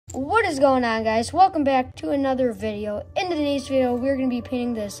What is going on, guys? Welcome back to another video. In today's video, we're going to be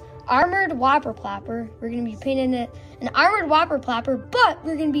painting this armored Whopper Plopper. We're going to be painting it an armored Whopper Plopper, but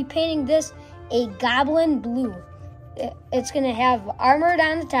we're going to be painting this a Goblin blue. It's going to have armored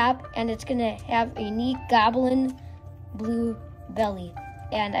on the top, and it's going to have a neat Goblin blue belly.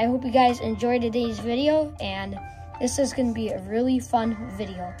 And I hope you guys enjoyed today's video, and this is going to be a really fun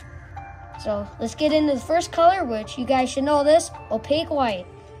video. So let's get into the first color, which you guys should know this, opaque white.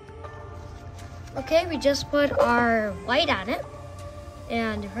 Okay, we just put our white on it,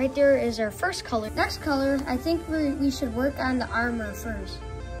 and right there is our first color. Next color, I think we should work on the armor first.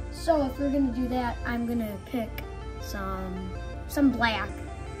 So if we're gonna do that, I'm gonna pick some black.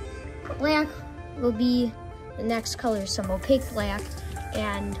 Black will be the next color, some opaque black.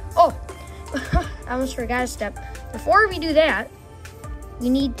 And oh, I almost forgot a step. Before we do that, we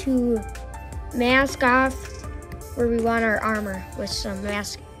need to mask off where we want our armor with some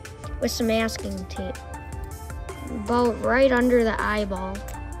masking tape. About right under the eyeball.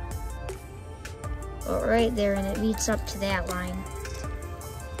 About right there, and it meets up to that line.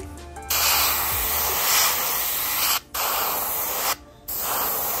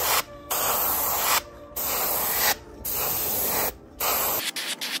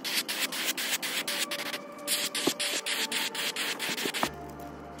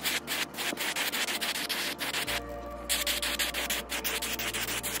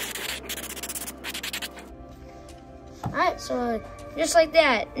 Alright, so just like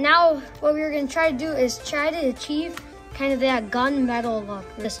that. Now what we're going to try to do is try to achieve kind of that gunmetal look.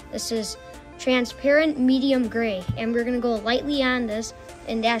 This is transparent medium gray, and we're going to go lightly on this,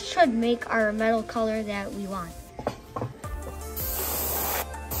 and that should make our metal color that we want.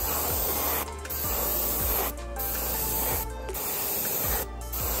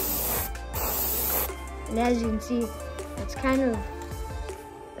 And as you can see, that's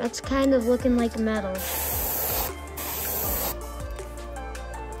kind of looking like metal.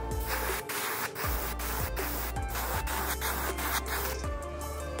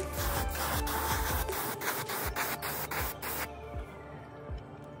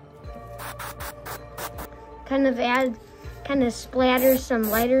 Kind of splatter some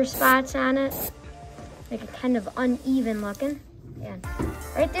lighter spots on it, make it kind of uneven looking. And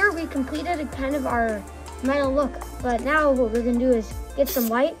right there, we completed kind of our metal look. But now what we're gonna do is get some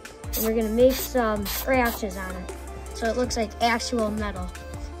white, and we're gonna make some scratches on it, so it looks like actual metal.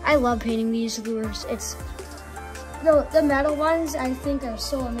 I love painting these lures. It's the metal ones I think are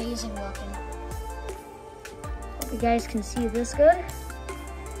so amazing looking. Hope you guys can see this good.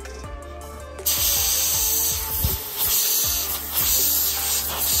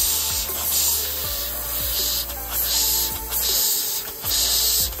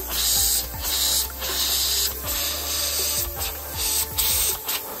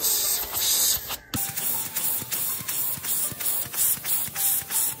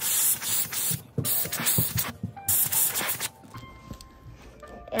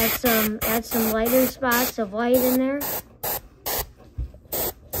 Add some lighter spots of white in there.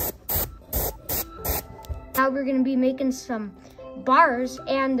 Now we're going to be making some bars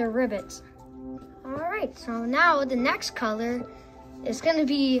and the rivets. Alright, so now the next color is going to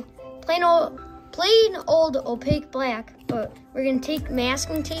be plain old opaque black, but we're going to take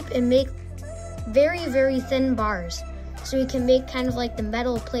masking tape and make very, very thin bars, so we can make kind of like the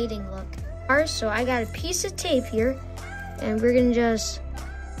metal plating look. So I got a piece of tape here, and we're going to just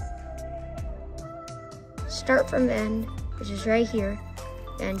start from the end, which is right here,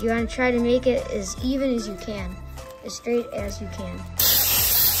 and you want to try to make it as even as you can, as straight as you can.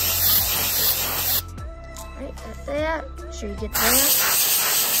 Right, got that. Make sure you get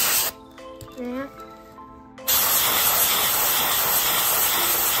that. That.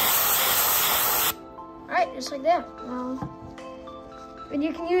 Alright, just like that. And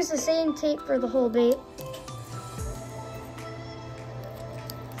you can use the same tape for the whole bait.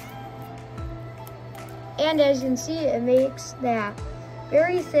 And as you can see, it makes that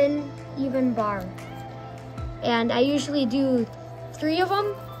very thin, even bar. And I usually do 3 of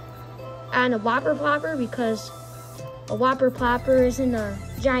them on a Whopper Plopper, because a Whopper Plopper isn't a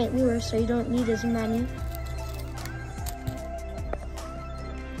giant lure, so you don't need as many.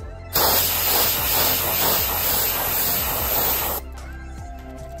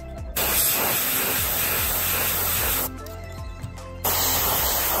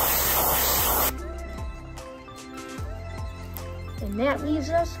 And that leaves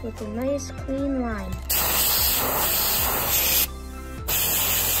us with a nice clean line.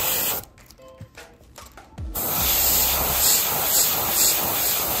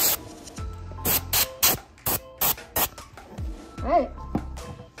 All right,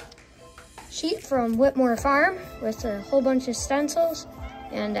 sheet from Whitmore Farm with a whole bunch of stencils,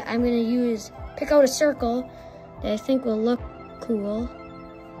 and I'm gonna pick out a circle that I think will look cool.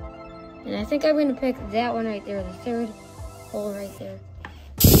 And I think I'm gonna pick that one right there, the third hole right there.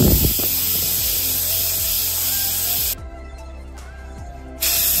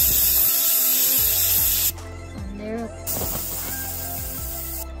 And there.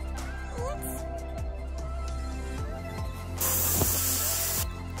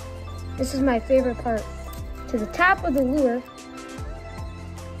 This is my favorite part. To the top of the lure,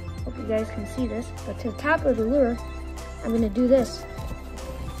 hope you guys can see this, but to the top of the lure, I'm gonna do this.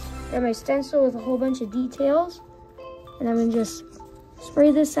 Got my stencil with a whole bunch of details, and I'm gonna just spray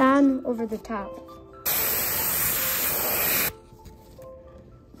this on over the top.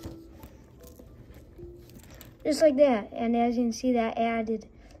 Just like that, and as you can see, that added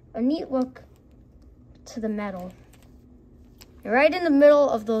a neat look to the metal. And right in the middle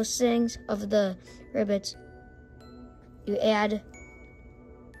of those things, of the rivets, you add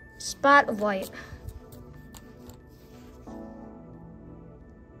a spot of white.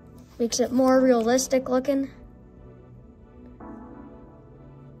 Makes it more realistic looking.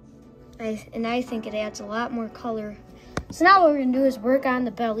 And I think it adds a lot more color. So now what we're gonna do is work on the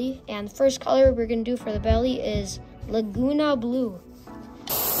belly. And the first color we're gonna do for the belly is Laguna Blue.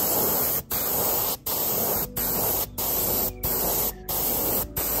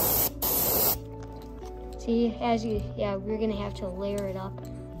 See, we're gonna have to layer it up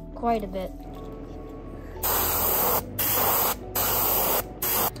quite a bit.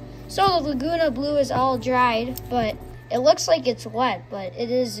 So the Laguna Blue is all dried, but it looks like it's wet, but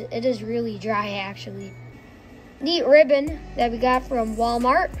it is really dry actually. Neat ribbon that we got from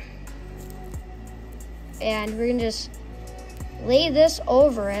Walmart. And we're gonna just lay this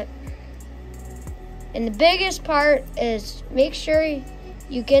over it. And the biggest part is make sure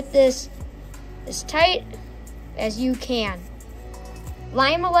you get this as tight as you can.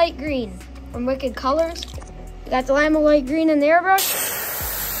 Lima Light Green from Wicked Colors. We got the Lima Light Green in the airbrush.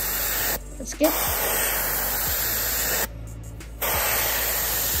 Let's get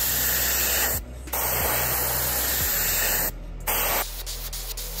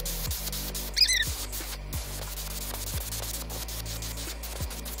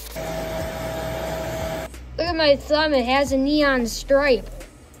Look at my thumb, it has a neon stripe.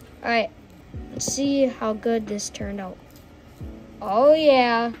 Alright, let's see how good this turned out. Oh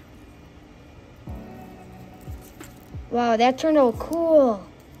yeah. Wow, that turned out cool.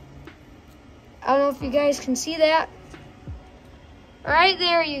 I don't know if you guys can see that. Right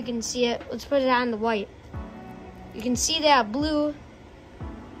there you can see it. Let's put it on the white. You can see that blue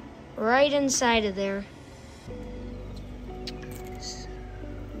right inside of there.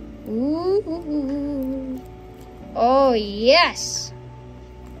 Ooh. Oh yes.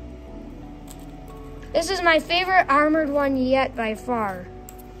 This is my favorite armored one yet by far.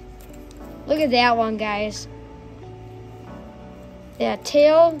 Look at that one, guys. That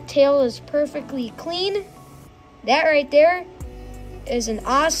tail is perfectly clean. That right there is an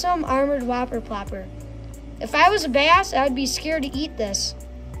awesome armored Whopper Plopper. If I was a bass, I would be scared to eat this.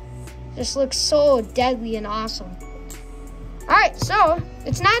 This looks so deadly and awesome. Alright, so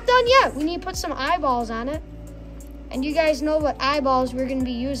it's not done yet. We need to put some eyeballs on it. And you guys know what eyeballs we're gonna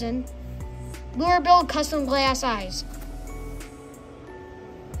be using. Lure Build custom glass eyes.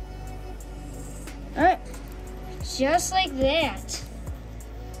 Alright, just like that.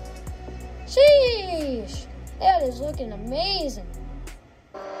 Sheesh, that is looking amazing.